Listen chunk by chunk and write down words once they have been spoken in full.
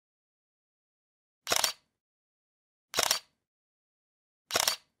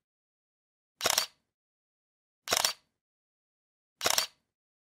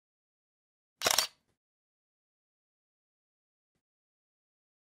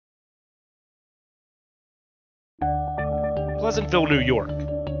Pleasantville, New York,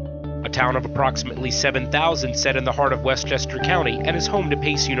 a town of approximately 7,000 set in the heart of Westchester County and is home to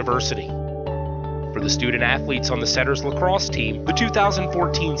Pace University. For the student athletes on the Setters lacrosse team, the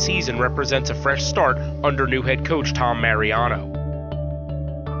 2014 season represents a fresh start under new head coach Tom Mariano.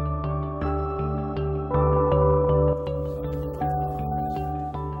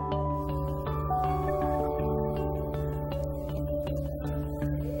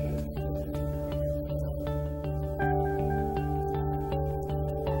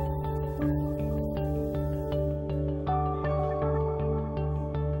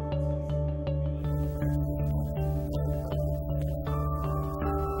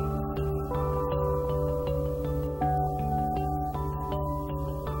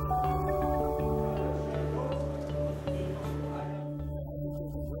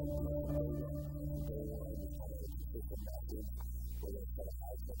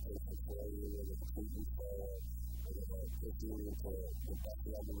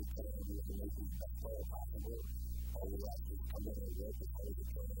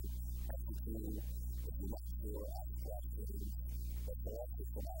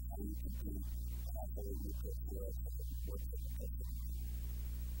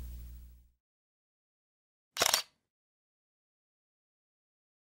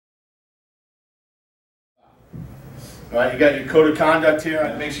 All right, you got your code of conduct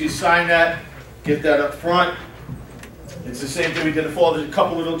here. Make sure you sign that, get that up front. It's the same thing we did in the fall. There's a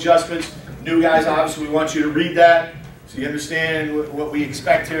couple little adjustments. New guys, obviously, we want you to read that so you understand what we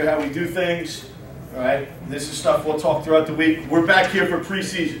expect here, how we do things. All right, this is stuff we'll talk throughout the week. We're back here for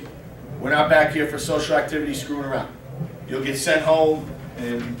preseason. We're not back here for social activity screwing around. You'll get sent home,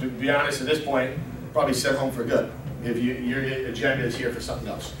 and to be honest, at this point, probably sent home for good if your agenda is here for something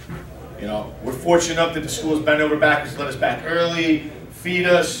else. You know, we're fortunate enough that the school's bent over backwards to let us back early, feed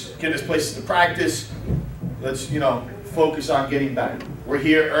us, get us places to practice. Let's, you know, focus on getting better. We're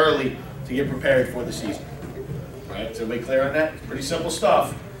here early to get prepared for the season. All right, is everybody clear on that? It's pretty simple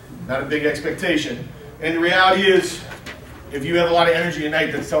stuff, not a big expectation. And the reality is, if you have a lot of energy at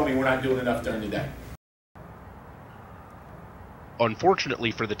night, that's telling me we're not doing enough during the day. Unfortunately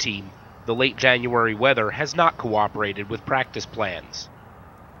for the team, the late January weather has not cooperated with practice plans.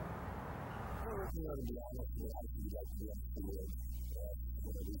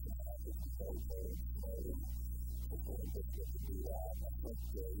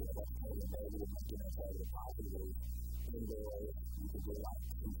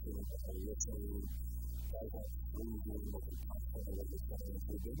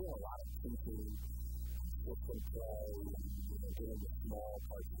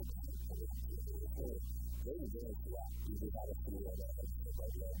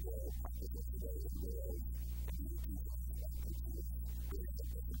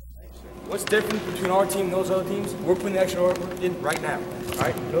 What's different between our team and those other teams? We're putting the extra work in right now. All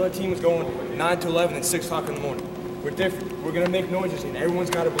right? The other team is going 9 to 11 and 6 o'clock in the morning. We're different. We're going to make noises, and everyone's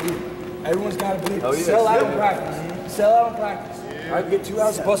got to believe it. Everyone's got to believe it. Yeah. Sell out in practice. Sell out in practice. All right, we get 2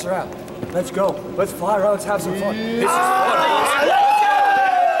 hours to bust her out. Let's go. Let's fly around. Let's have some fun. This is fun.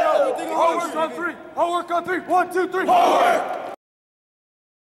 Homework on 3. Homework on 3. 1, 2, 3. Homework!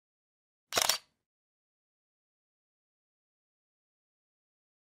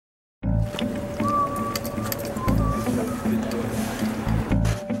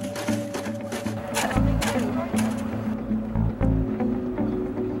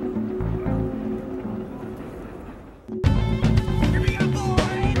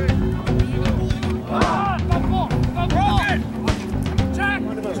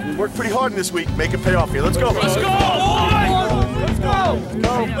 Worked pretty hard this week. Make it pay off here. Let's go. Let's go, boys! Let's go.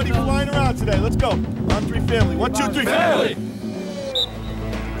 Everybody flying around today. Let's go. On 3 family. 1, 2, 3 family.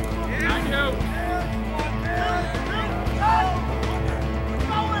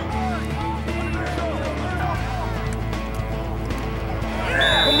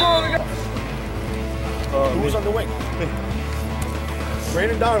 Come on. Who was on the wing?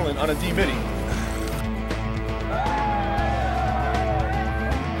 Brandon Donlan on a D midi.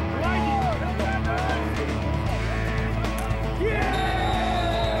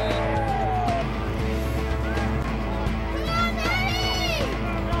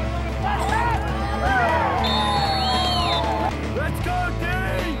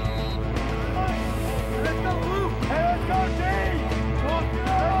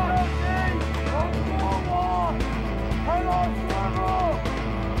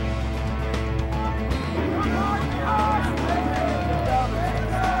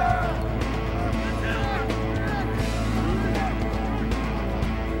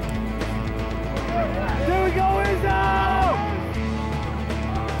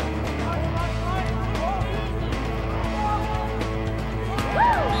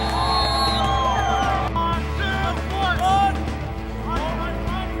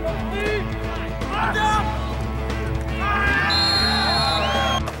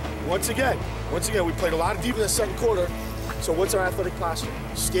 once again, we played a lot of deep in the second quarter. So what's our athletic posture?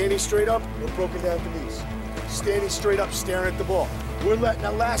 Standing straight up or broken down at the knees? Standing straight up, staring at the ball. We're letting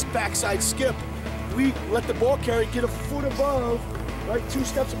that last backside skip. We let the ball carrier get a foot above, right? 2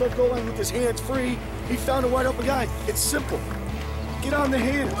 steps above goal line with his hands free. He found a wide open guy. It's simple. Get on the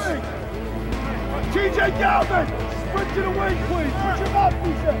hands. TJ Galvin, sprint to the wing, please. Put your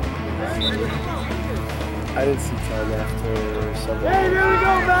mouthpiece in. I didn't see time after something. Hey, there we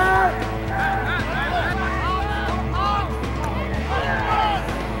go, Matt.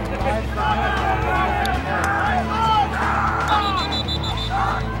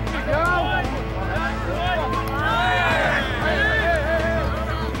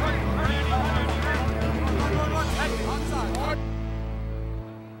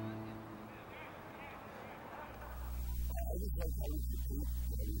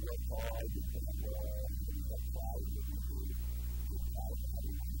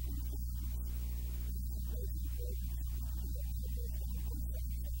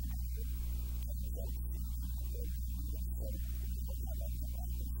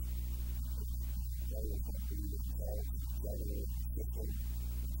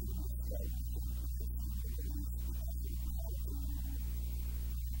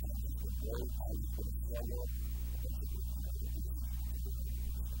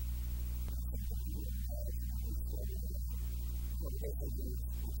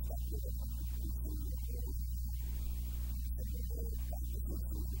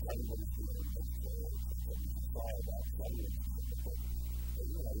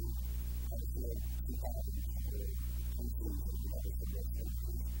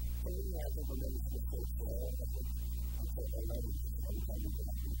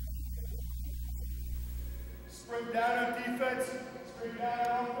 Spring down on defense, spring down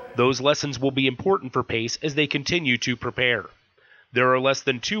on offense. Those lessons will be important for Pace as they continue to prepare. There are less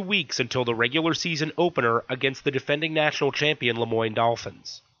than 2 weeks until the regular season opener against the defending national champion Lemoyne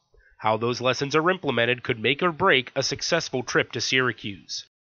Dolphins. How those lessons are implemented could make or break a successful trip to Syracuse.